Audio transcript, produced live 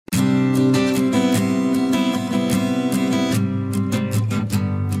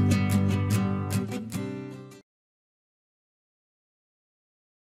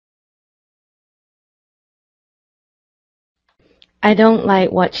I don't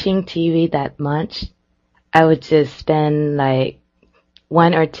like watching TV that much. I would just spend like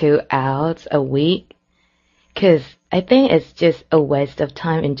 1 or 2 hours a week because I think it's just a waste of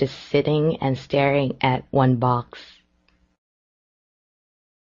time in just sitting and staring at one box.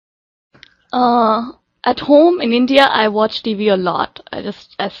 Uh, at home in India, I watch TV a lot.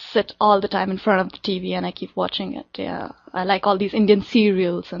 I sit all the time in front of the TV and I keep watching it. Yeah, I like all these Indian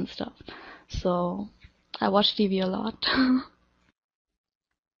serials and stuff. So I watch TV a lot.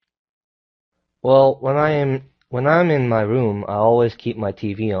 Well, when I'm in my room, I always keep my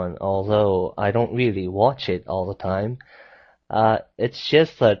TV on, although I don't really watch it all the time. It's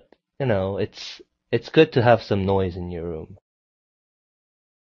just that, it's good to have some noise in your room.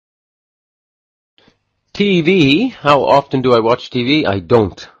 TV? How often do I watch TV? I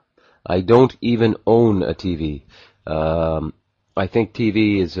don't. I don't even own a TV. I think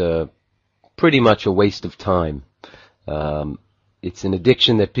TV is pretty much a waste of time. It's an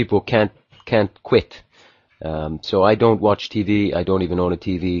addiction that people can't quit. So I don't watch TV. I don't even own a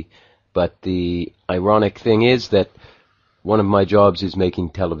TV. But the ironic thing is that one of my jobs is making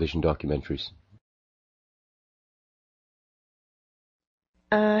television documentaries.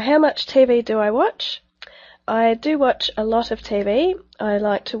 How much TV do I watch? I do watch a lot of TV. I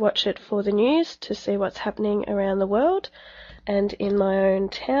like to watch it for the news, to see what's happening around the world and in my own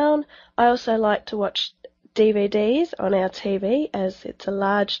town. I also like to watch DVDs on our TV, as it's a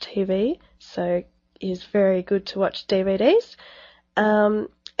large TV, so it is very good to watch DVDs.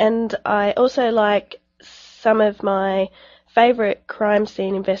 And I also like some of my favourite crime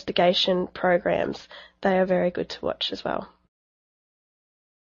scene investigation programs. They are very good to watch as well.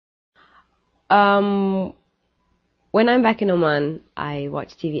 When I'm back in Oman, I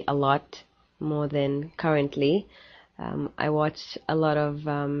watch TV a lot more than currently. I watch a lot of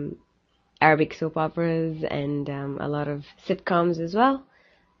Arabic soap operas and a lot of sitcoms as well.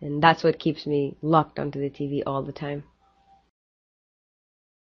 And that's what keeps me locked onto the TV all the time.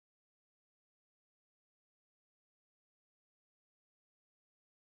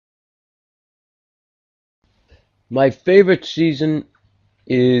 My favorite season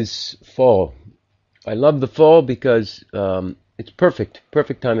is fall. I love the fall because it's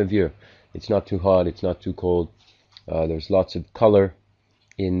perfect time of year. It's not too hot, it's not too cold. There's lots of color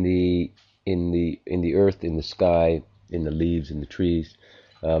in the earth, in the sky, in the leaves, in the trees.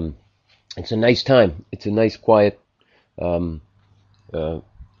 It's a nice time. It's a nice, quiet, it's a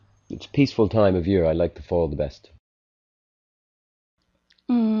peaceful time of year. I like the fall the best.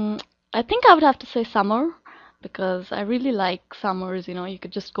 I think I would have to say summer because I really like summers. You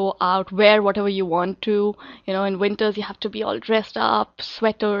could just go out, wear whatever you want to. In winters you have to be all dressed up,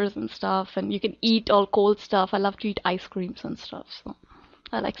 sweaters and stuff, and you can eat all cold stuff. I love to eat ice creams and stuff, so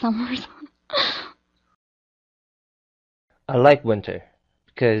I like summers. I like winter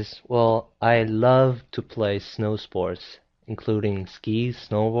because, well, I love to play snow sports, including skis,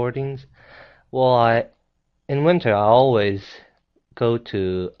 snowboardings. Well, in winter I always go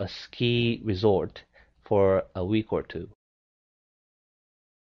to a ski resort for a week or two.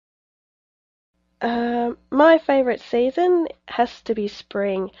 My favourite season has to be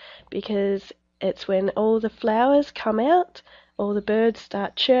spring because it's when all the flowers come out, all the birds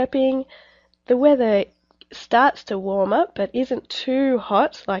start chirping, the weather starts to warm up but isn't too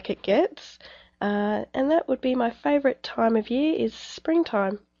hot like it gets, and that would be my favourite time of year is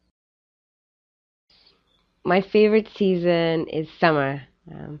springtime. My favorite season is summer.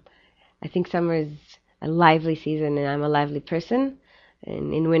 I think summer is a lively season and I'm a lively person.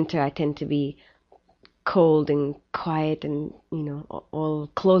 And in winter I tend to be cold and quiet and, all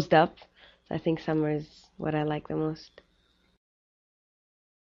closed up. So I think summer is what I like the most.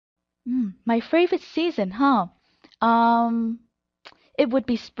 My favorite season, huh? Um, it would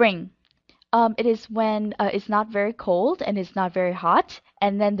be spring. It is when it's not very cold and it's not very hot,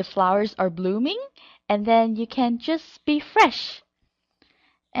 and then the flowers are blooming, and then you can just be fresh.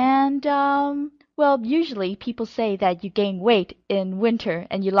 And well, usually people say that you gain weight in winter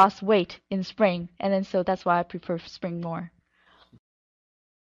and you lost weight in spring, and then so that's why I prefer spring more.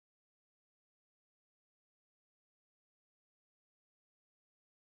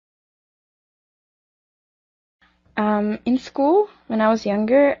 In school, when I was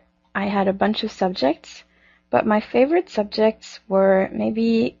younger, I had a bunch of subjects, but my favorite subjects were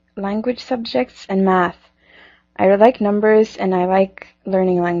maybe language subjects and math. I like numbers and I like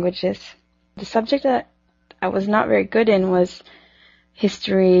learning languages. The subject that I was not very good in was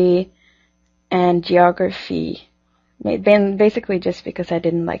history and geography, basically just because I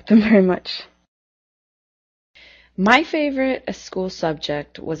didn't like them very much. My favorite school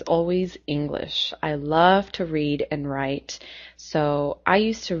subject was always English. I love to read and write, so I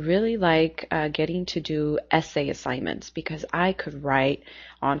used to really like getting to do essay assignments because I could write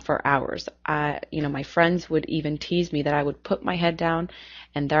on for hours. My friends would even tease me that I would put my head down,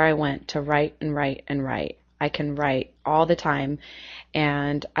 and there I went to write and write and write. I can write all the time,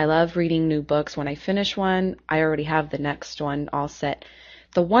 and I love reading new books. When I finish one, I already have the next one all set.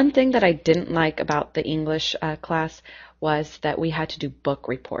 The one thing that I didn't like about the English class was that we had to do book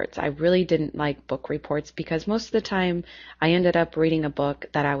reports. I really didn't like book reports because most of the time I ended up reading a book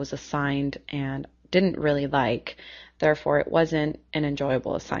that I was assigned and didn't really like. Therefore, it wasn't an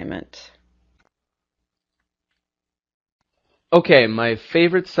enjoyable assignment. Okay, my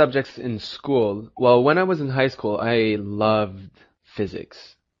favorite subjects in school. Well, when I was in high school, I loved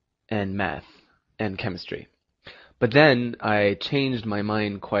physics and math and chemistry. But then I changed my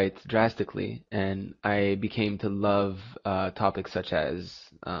mind quite drastically, and I became to love topics such as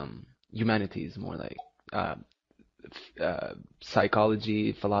humanities, more like uh,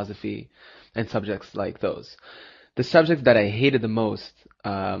 psychology, philosophy, and subjects like those. The subjects that I hated the most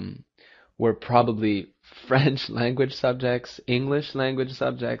were probably French language subjects, English language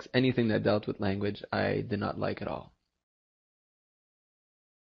subjects, anything that dealt with language, I did not like at all.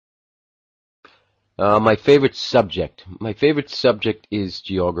 My favorite subject is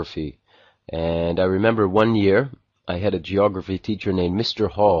geography. And I remember one year I had a geography teacher named Mr.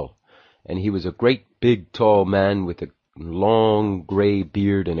 Hall, and he was a great big tall man with a long gray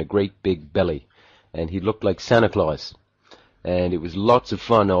beard and a great big belly, and he looked like Santa Claus. And it was lots of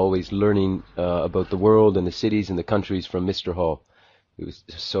fun always learning about the world and the cities and the countries from Mr. Hall.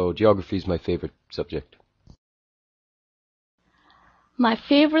 So geography is my favorite subject. My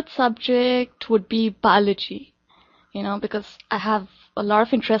favorite subject would be biology, because I have a lot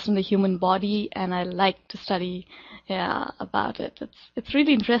of interest in the human body and I like to study, yeah, about it. It's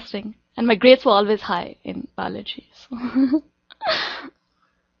really interesting. And my grades were always high in biology. So.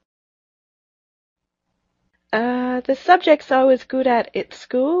 The subjects I was good at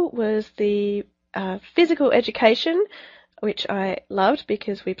school was the physical education, which I loved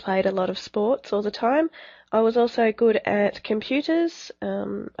because we played a lot of sports all the time. I was also good at computers.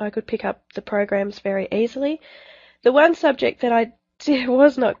 I could pick up the programs very easily. The one subject that I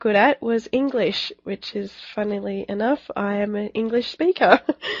was not good at was English, which is, funnily enough, I am an English speaker.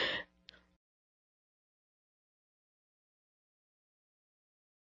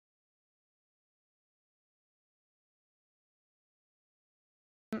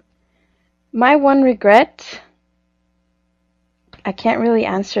 My one regret, I can't really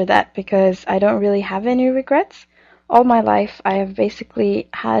answer that because I don't really have any regrets. All my life, I have basically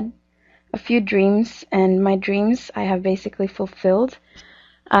had a few dreams, and my dreams I have basically fulfilled.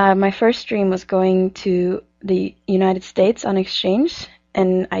 My first dream was going to the United States on exchange,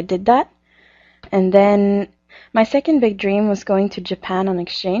 and I did that. And then my second big dream was going to Japan on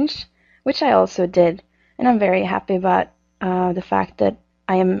exchange, which I also did. And I'm very happy about the fact that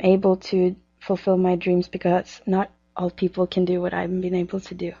I am able to fulfill my dreams because not all people can do what I've been able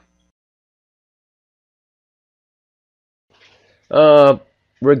to do.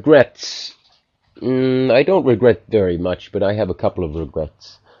 Regrets. I don't regret very much, but I have a couple of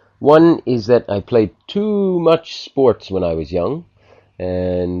regrets. One is that I played too much sports when I was young,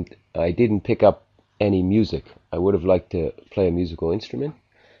 and I didn't pick up any music. I would have liked to play a musical instrument.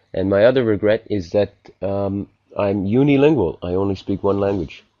 And my other regret is that I'm unilingual. I only speak one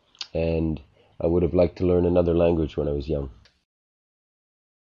language, and I would have liked to learn another language when I was young.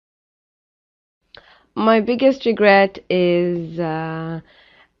 My biggest regret is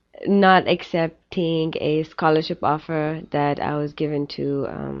not accepting a scholarship offer that I was given to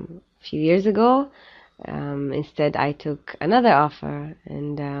a few years ago. Instead, I took another offer,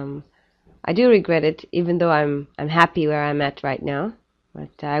 and I do regret it, even though I'm happy where I'm at right now.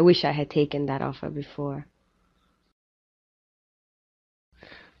 But I wish I had taken that offer before.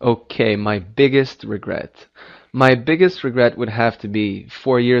 Okay, my biggest regret. My biggest regret would have to be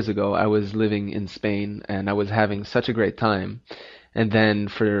 4 years ago, I was living in Spain and I was having such a great time. And then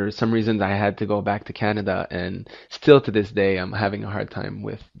for some reason, I had to go back to Canada, and still to this day, I'm having a hard time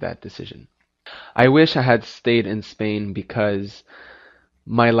with that decision. I wish I had stayed in Spain because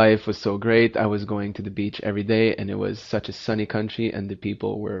my life was so great. I was going to the beach every day, and it was such a sunny country, and the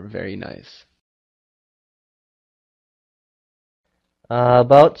people were very nice.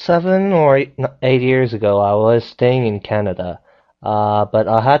 About 7 or 8 years ago, I was staying in Canada, but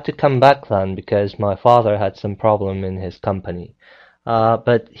I had to come back then because my father had some problem in his company.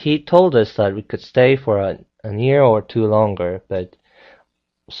 But he told us that we could stay for a year or two longer, but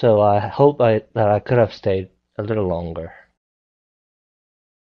so I hope that I could have stayed a little longer.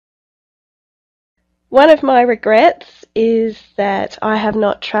 One of my regrets is that I have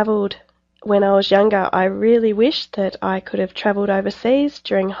not travelled when I was younger. I really wish that I could have travelled overseas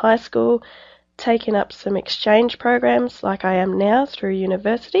during high school, taken up some exchange programs like I am now through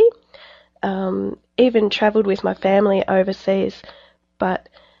university, even travelled with my family overseas. But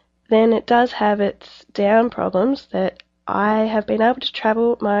then it does have its down problems that I have been able to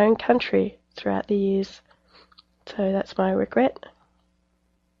travel my own country throughout the years. So that's my regret.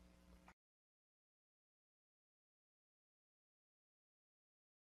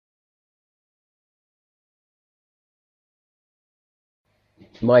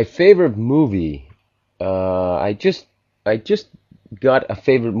 My favorite movie. I just got a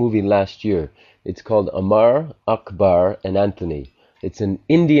favorite movie last year. It's called Amar, Akbar, and Anthony. It's an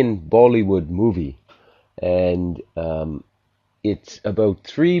Indian Bollywood movie, and it's about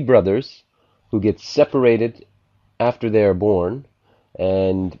three brothers who get separated after they are born,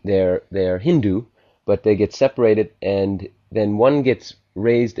 and they're Hindu, but they get separated, and then one gets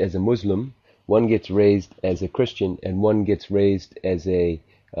raised as a Muslim, one gets raised as a Christian, and one gets raised as a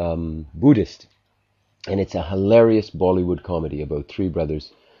Buddhist. And it's a hilarious Bollywood comedy about three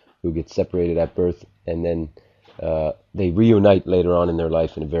brothers who get separated at birth, and then they reunite later on in their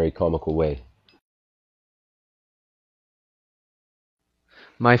life in a very comical way.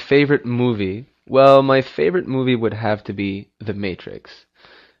 My favorite movie? Well, my favorite movie would have to be The Matrix.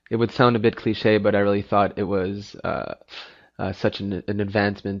 It would sound a bit cliche, but I really thought it was such an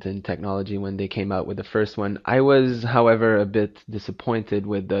advancement in technology when they came out with the first one. I was, however, a bit disappointed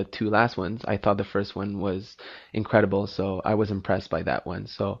with the two last ones. I thought the first one was incredible, so I was impressed by that one.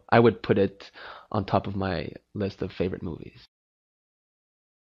 So I would put it on top of my list of favorite movies.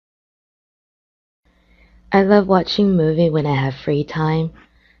 I love watching movie when I have free time.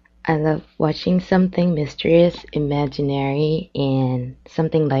 I love watching something mysterious, imaginary, and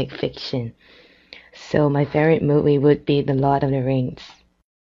something like fiction. So my favorite movie would be The Lord of the Rings.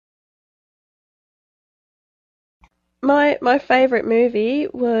 My favourite movie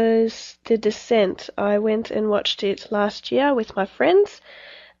was The Descent. I went and watched it last year with my friends.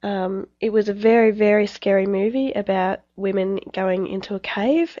 It was a very, very scary movie about women going into a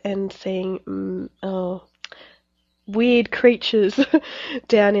cave and seeing weird creatures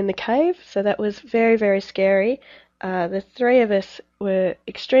down in the cave. So that was very, very scary. The three of us were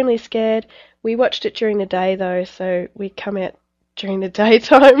extremely scared. We watched it during the day though, so we come out during the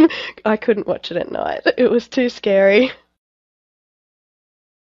daytime. I couldn't watch it at night. It was too scary.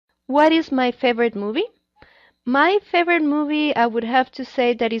 What is my favorite movie? My favorite movie, I would have to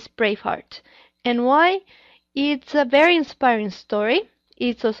say that is Braveheart. And why? It's a very inspiring story.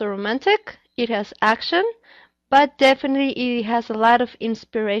 It's also romantic. It has action, but definitely it has a lot of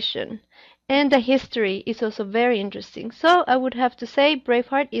inspiration. And the history is also very interesting. So I would have to say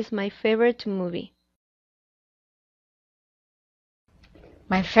Braveheart is my favorite movie.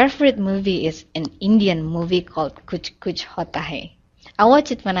 My favorite movie is an Indian movie called Kuch Kuch Hota Hai. I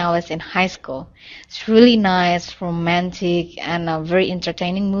watched it when I was in high school. It's really nice, romantic, and a very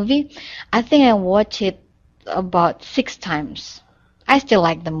entertaining movie. I think I watched it about 6 times. I still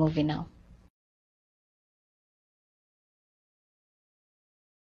like the movie now.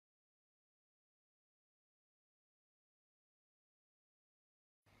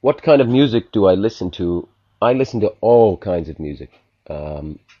 What kind of music do I listen to? I listen to all kinds of music,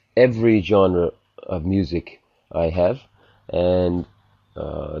 um, every genre of music I have, and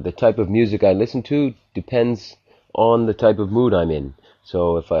the type of music I listen to depends on the type of mood I'm in.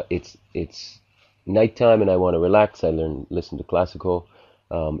 So if it's nighttime and I want to relax, listen to classical.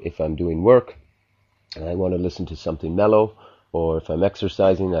 If I'm doing work and I want to listen to something mellow, or if I'm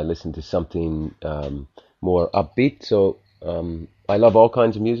exercising, I listen to something more upbeat. So I love all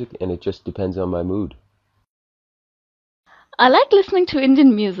kinds of music, and it just depends on my mood. I like listening to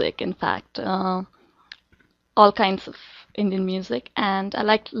Indian music, in fact, all kinds of Indian music, and I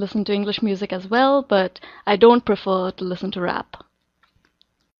like to listen to English music as well, but I don't prefer to listen to rap.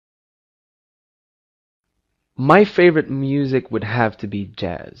 My favorite music would have to be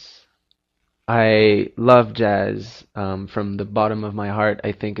jazz. I love jazz from the bottom of my heart.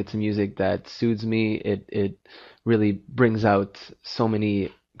 I think it's music that soothes me. It really brings out so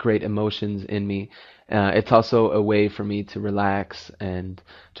many great emotions in me. It's also a way for me to relax and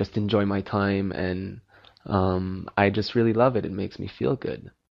just enjoy my time, and I just really love it. It makes me feel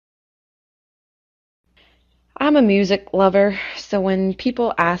good. I'm a music lover, so when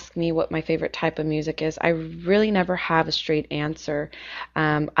people ask me what my favorite type of music is, I really never have a straight answer.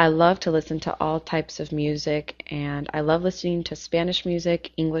 I love to listen to all types of music, and I love listening to Spanish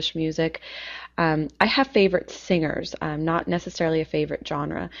music, English music. I have favorite singers, not necessarily a favorite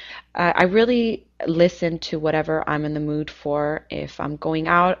genre. I really listen to whatever I'm in the mood for. If I'm going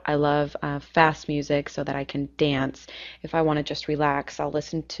out, I love fast music so that I can dance. If I want to just relax, I'll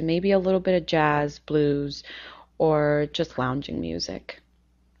listen to maybe a little bit of jazz, blues, or just lounging music.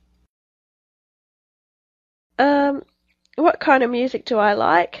 Um, what kind of music do I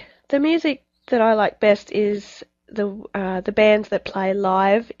like? The music that I like best is the bands that play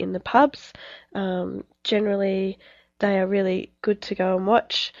live in the pubs. Generally, they are really good to go and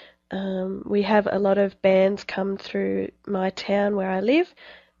watch. We have a lot of bands come through my town where I live.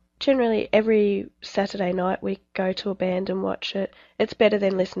 Generally, every Saturday night we go to a band and watch it. It's better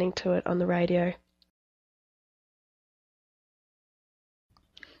than listening to it on the radio.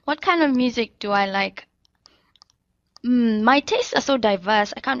 What kind of music do I like? My tastes are so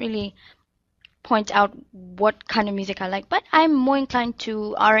diverse. I can't really point out what kind of music I like, but I'm more inclined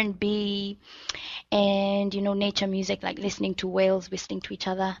to R&B and nature music, like listening to whales whistling to each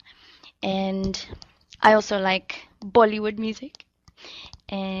other. And I also like Bollywood music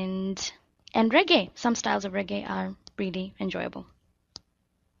and reggae. Some styles of reggae are really enjoyable.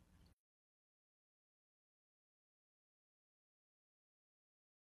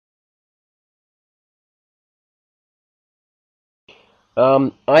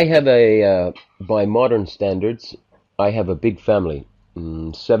 I have by modern standards, I have a big family,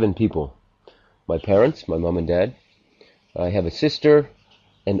 7 people. My parents, my mom and dad. I have a sister,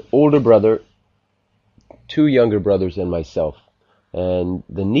 an older brother, 2 younger brothers, and myself. And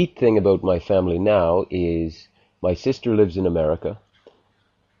the neat thing about my family now is my sister lives in America,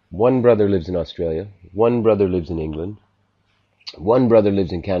 one brother lives in Australia, one brother lives in England, one brother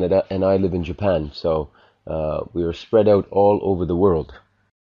lives in Canada, and I live in Japan. So we are spread out all over the world.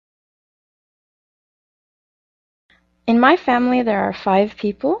 In my family, there are 5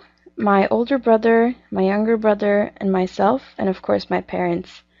 people. My older brother, my younger brother, and myself, and of course my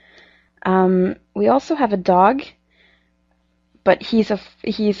parents. We also have a dog, but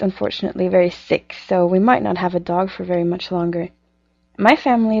he's unfortunately very sick, so we might not have a dog for very much longer. My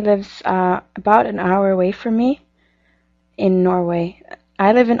family lives about an hour away from me in Norway.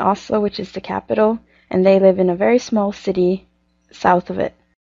 I live in Oslo, which is the capital, and they live in a very small city south of it.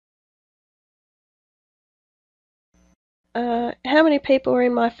 How many people are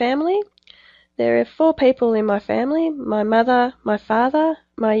in my family? There are 4 people in my family: my mother, my father,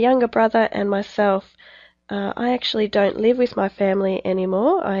 my younger brother, and myself. I actually don't live with my family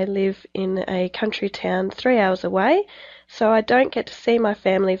anymore. I live in a country town 3 hours away, so I don't get to see my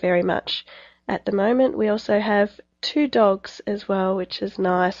family very much. At the moment, we also have 2 dogs as well, which is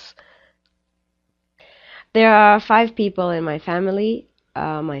nice. There are 5 people in my family,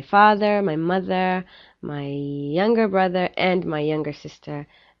 my father, my mother, my younger brother, and my younger sister.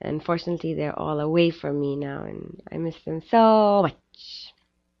 Unfortunately, they're all away from me now, and I miss them so much.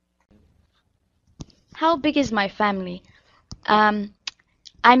 How big is my family? Um,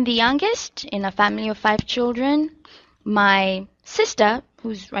 I'm the youngest in a family of 5 children. My sister,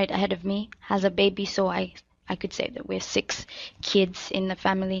 who's right ahead of me, has a baby, so I could say that we're 6 kids in the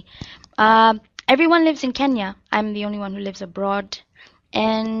family. Everyone lives in Kenya. I'm the only one who lives abroad.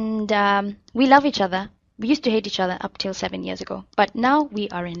 And we love each other. We used to hate each other up till 7 years ago, but now we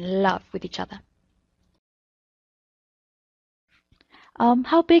are in love with each other.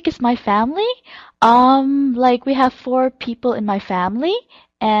 How big is my family? Like we have 4 people in my family,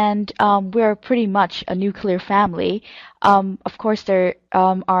 and we're pretty much a nuclear family. Of course, there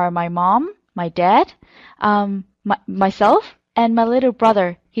are my mom, my dad, myself, and my little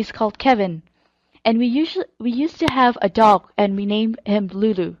brother. He's called Kevin, and we used to have a dog, and we named him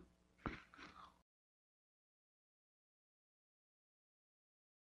Lulu.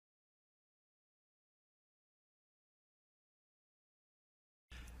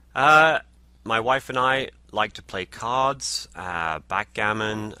 Uh, my wife and I like to play cards,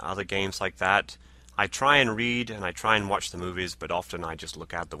 backgammon, other games like that. I try and read and I try and watch the movies, but often I just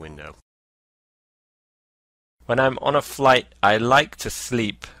look out the window. When I'm on a flight, I like to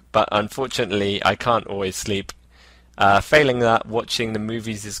sleep, but unfortunately, I can't always sleep. Failing that, watching the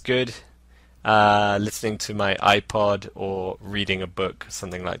movies is good. Listening to my iPod or reading a book,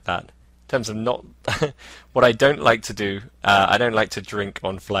 something like that. In terms of not what I don't like to do, I don't like to drink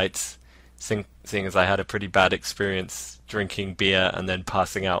on flights, seeing as I had a pretty bad experience drinking beer and then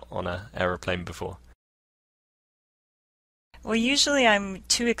passing out on an aeroplane before. Well, usually I'm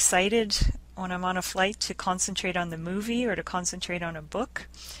too excited when I'm on a flight to concentrate on the movie or to concentrate on a book.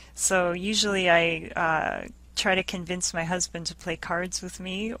 So usually I try to convince my husband to play cards with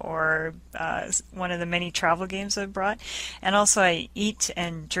me or one of the many travel games I've brought. And also I eat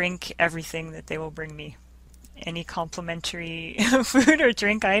and drink everything that they will bring me. Any complimentary food or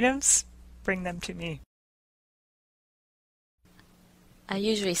drink items, bring them to me. I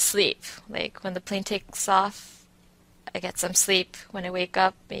usually sleep. Like when the plane takes off, I get some sleep. When I wake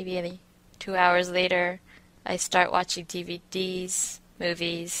up, maybe any 2 hours later, I start watching DVDs,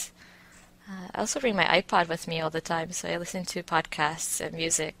 movies. I also bring my iPod with me all the time, so I listen to podcasts and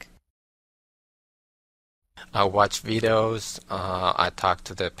music. I watch videos. I talk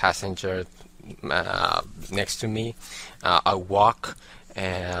to the passenger next to me. I walk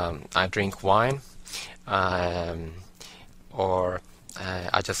and I drink wine. Or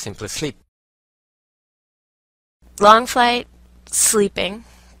I just simply sleep. Long flight, sleeping.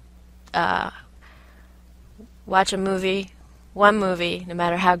 Watch a movie, one movie, no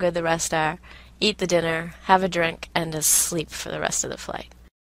matter how good the rest are. Eat the dinner, have a drink, and just sleep for the rest of the flight.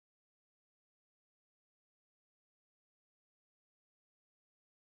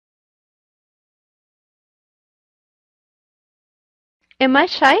 Am I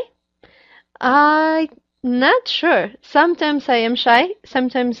shy? I'm not sure. Sometimes I am shy,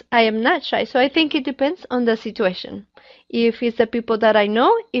 sometimes I am not shy. So I think it depends on the situation. If it's the people that I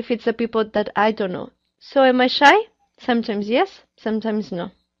know, if it's the people that I don't know. So am I shy? Sometimes yes, sometimes no.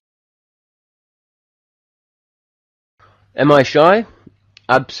 Am I shy?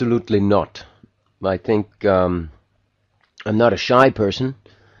 Absolutely not. I think I'm not a shy person,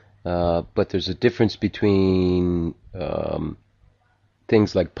 but there's a difference between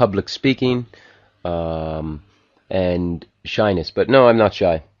things like public speaking and shyness. But no, I'm not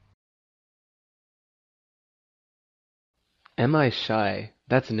shy. Am I shy?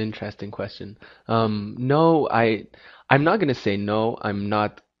 That's an interesting question. No, I'm not gonna say no. I'm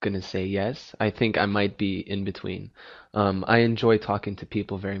not gonna say yes. I think I might be in between. I enjoy talking to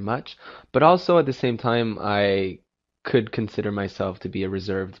people very much, but also at the same time, I could consider myself to be a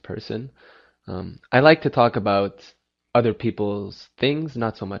reserved person. I like to talk about other people's things,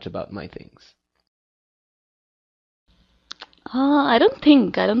 not so much about my things. I don't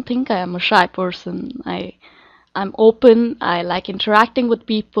think I am a shy person. I'm open. I like interacting with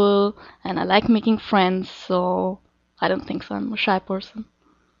people, and I like making friends. So I don't think so. I'm a shy person.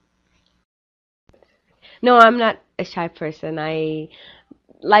 No, I'm not a shy person. I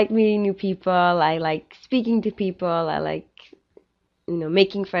like meeting new people. I like speaking to people. I like,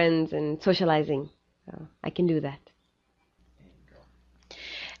 making friends and socializing. So I can do that.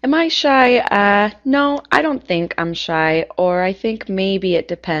 Am I shy? No, I don't think I'm shy, or I think maybe it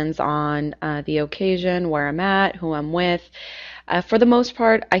depends on the occasion, where I'm at, who I'm with. For the most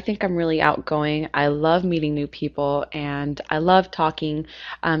part, I think I'm really outgoing. I love meeting new people, and I love talking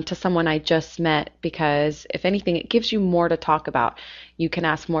to someone I just met because, if anything, it gives you more to talk about. You can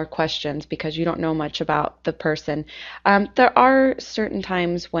ask more questions because you don't know much about the person. There are certain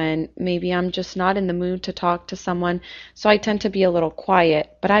times when maybe I'm just not in the mood to talk to someone, so I tend to be a little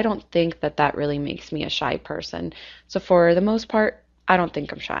quiet, but I don't think that that really makes me a shy person. So for the most part, I don't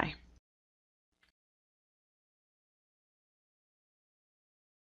think I'm shy.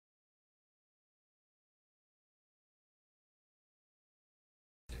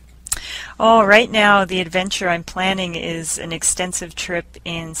 Oh, right now the adventure I'm planning is an extensive trip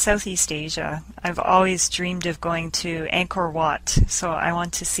in Southeast Asia. I've always dreamed of going to Angkor Wat, so I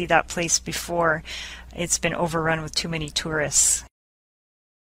want to see that place before it's been overrun with too many tourists.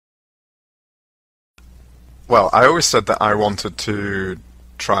 Well, I always said that I wanted to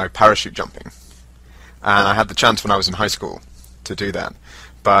try parachute jumping, and I had the chance when I was in high school to do that,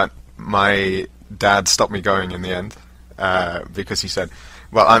 but my dad stopped me going in the end because he said,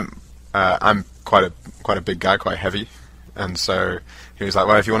 "Well, I'm quite a big guy, quite heavy," and so he was like,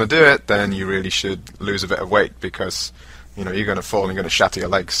 "Well, if you want to do it, then you really should lose a bit of weight because you're going to fall and you're going to shatter your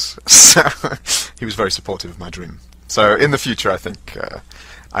legs." So he was very supportive of my dream. So in the future, I think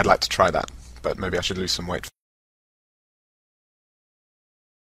I'd like to try that, but maybe I should lose some weight.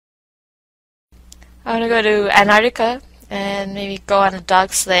 I want to go to Antarctica and maybe go on a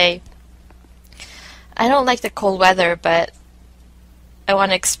dog sleigh. I don't like the cold weather, but I want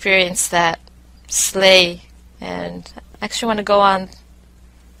to experience that sleigh, and I actually want to go on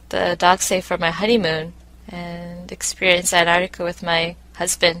the dog sleigh for my honeymoon and experience Antarctica with my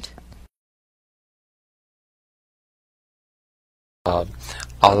husband. I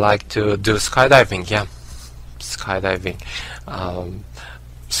like to do skydiving, yeah. Skydiving.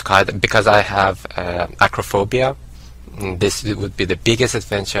 Because I have acrophobia, this would be the biggest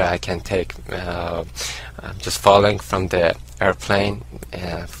adventure I can take. Just falling from the airplane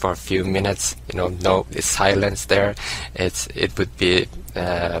for a few minutes, no silence there. It would be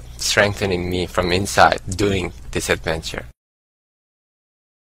strengthening me from inside doing this adventure.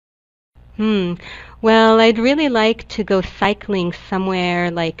 Well, I'd really like to go cycling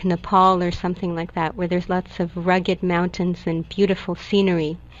somewhere like Nepal or something like that, where there's lots of rugged mountains and beautiful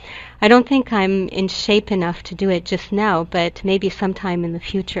scenery. I don't think I'm in shape enough to do it just now, but maybe sometime in the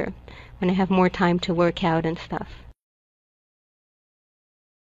future, when I have more time to work out and stuff.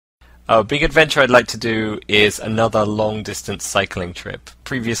 A big adventure I'd like to do is another long-distance cycling trip.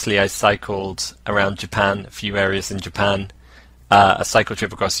 Previously, I cycled around Japan, a few areas in Japan, a cycle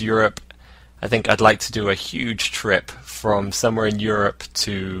trip across Europe. I think I'd like to do a huge trip from somewhere in Europe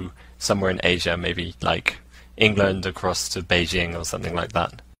to somewhere in Asia, maybe like England across to Beijing or something like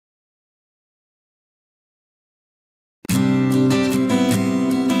that.